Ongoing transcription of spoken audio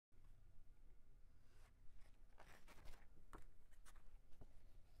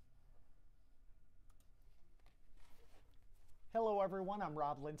everyone, I'm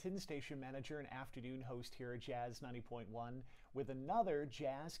Rob Linton, station manager and afternoon host here at Jazz 90.1 with another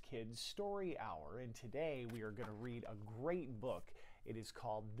Jazz Kids Story Hour. And today we are going to read a great book. It is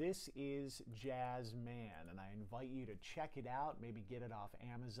called This Is Jazz Man, and I invite you to check it out, maybe get it off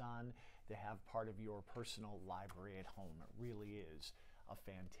Amazon to have part of your personal library at home. It really is a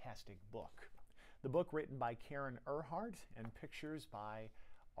fantastic book. The book written by Karen Earhart and pictures by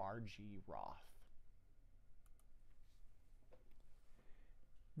R.G. Roth.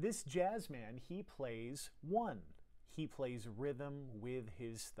 This jazz man, he plays one. He plays rhythm with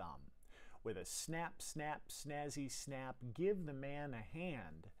his thumb. With a snap, snap, snazzy snap, give the man a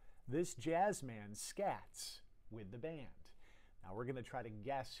hand. This jazz man scats with the band. Now we're going to try to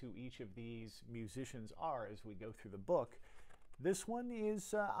guess who each of these musicians are as we go through the book. This one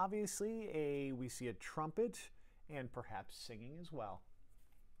is obviously we see a trumpet and perhaps singing as well.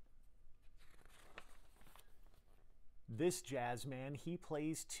 This jazz man, he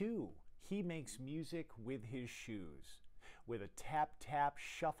plays two. He makes music with his shoes. With a tap, tap,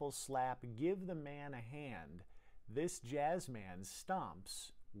 shuffle, slap, give the man a hand. This jazz man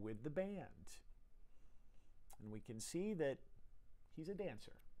stomps with the band. And we can see that he's a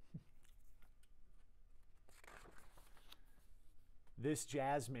dancer. This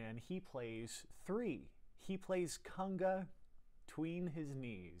jazz man, he plays three. He plays conga tween his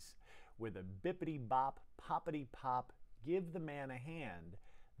knees. With a bippity bop, poppity pop, give the man a hand.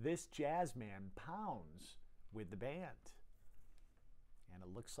 This jazz man pounds with the band. And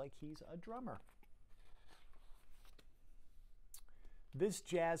it looks like he's a drummer. This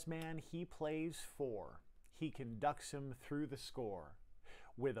jazz man, he plays four. He conducts him through the score.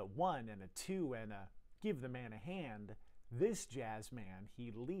 With a one and a two and a give the man a hand, this jazz man,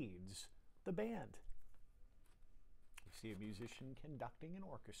 he leads the band. You see a musician conducting an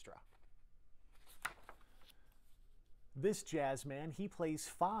orchestra. This jazz man, he plays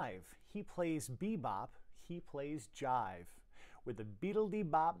five. He plays bebop. He plays jive. With a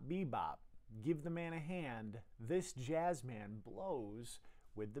beetle-dee-bop, bebop, give the man a hand. This jazz man blows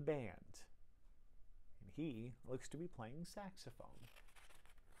with the band. And he looks to be playing saxophone.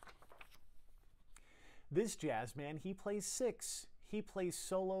 This jazz man, he plays six. He plays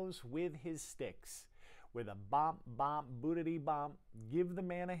solos with his sticks. With a bomp, bomp, bootity-bomp, give the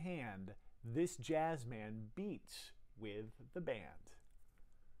man a hand. This jazz man beats with the band.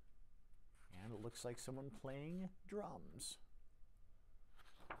 And it looks like someone playing drums.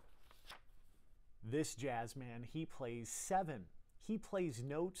 This jazz man, he plays seven. He plays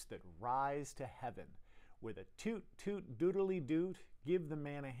notes that rise to heaven. With a toot, toot, doodly doot, give the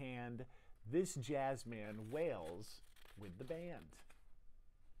man a hand. This jazz man wails with the band.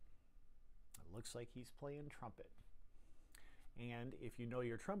 It looks like he's playing trumpet. And if you know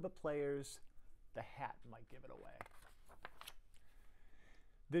your trumpet players, the hat might give it away.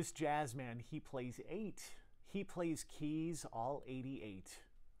 This jazz man, he plays eight. He plays keys, all 88.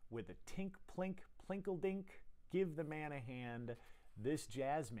 With a tink, plink, plinkle dink, give the man a hand. This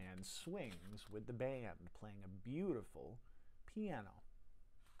jazz man swings with the band, playing a beautiful piano.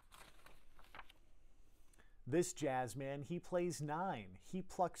 This jazz man, he plays nine. He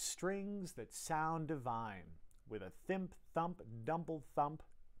plucks strings that sound divine. With a thimp, thump, dumple thump,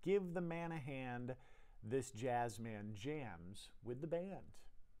 give the man a hand. This jazz man jams with the band.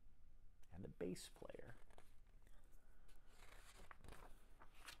 And a bass player.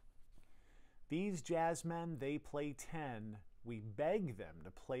 These jazz men, they play 10. We beg them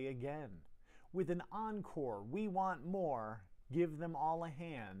to play again. With an encore, we want more. Give them all a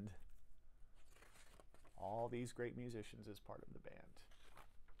hand. All these great musicians as part of the band.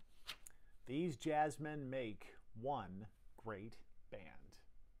 These jazz men make one great band.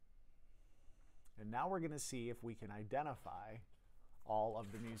 And now we're going to see if we can identify all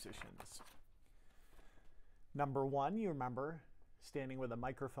of the musicians. Number one, you remember, standing with a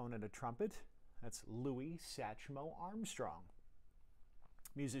microphone and a trumpet. That's Louis Satchmo Armstrong.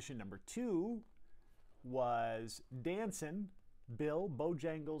 Musician number two was dancing Bill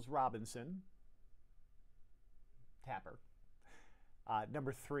Bojangles Robinson. Tapper.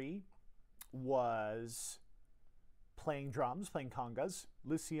 Number three was playing drums, playing congas,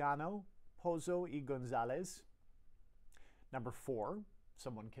 Luciano Pozo y Gonzalez. Number four,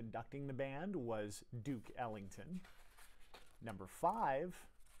 someone conducting the band, was Duke Ellington. Number five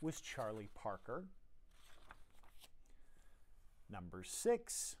was Charlie Parker. Number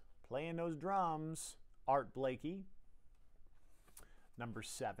six, playing those drums, Art Blakey. Number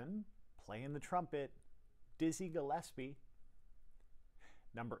seven, playing the trumpet, Dizzy Gillespie.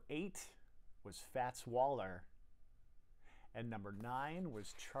 Number 8 was Fats Waller. And number 9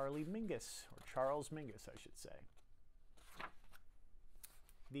 was Charlie Mingus, or Charles Mingus, I should say.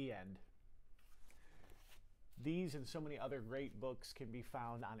 The end. These and so many other great books can be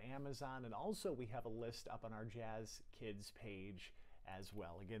found on Amazon, and also we have a list up on our Jazz Kids page as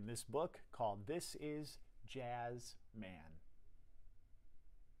well. Again, this book called This is Jazz Man.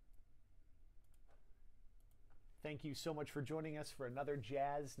 Thank you so much for joining us for another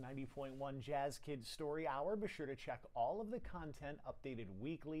Jazz 90.1 Jazz Kids Story Hour. Be sure to check all of the content updated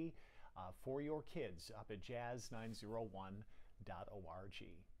weekly for your kids up at Jazz901.org.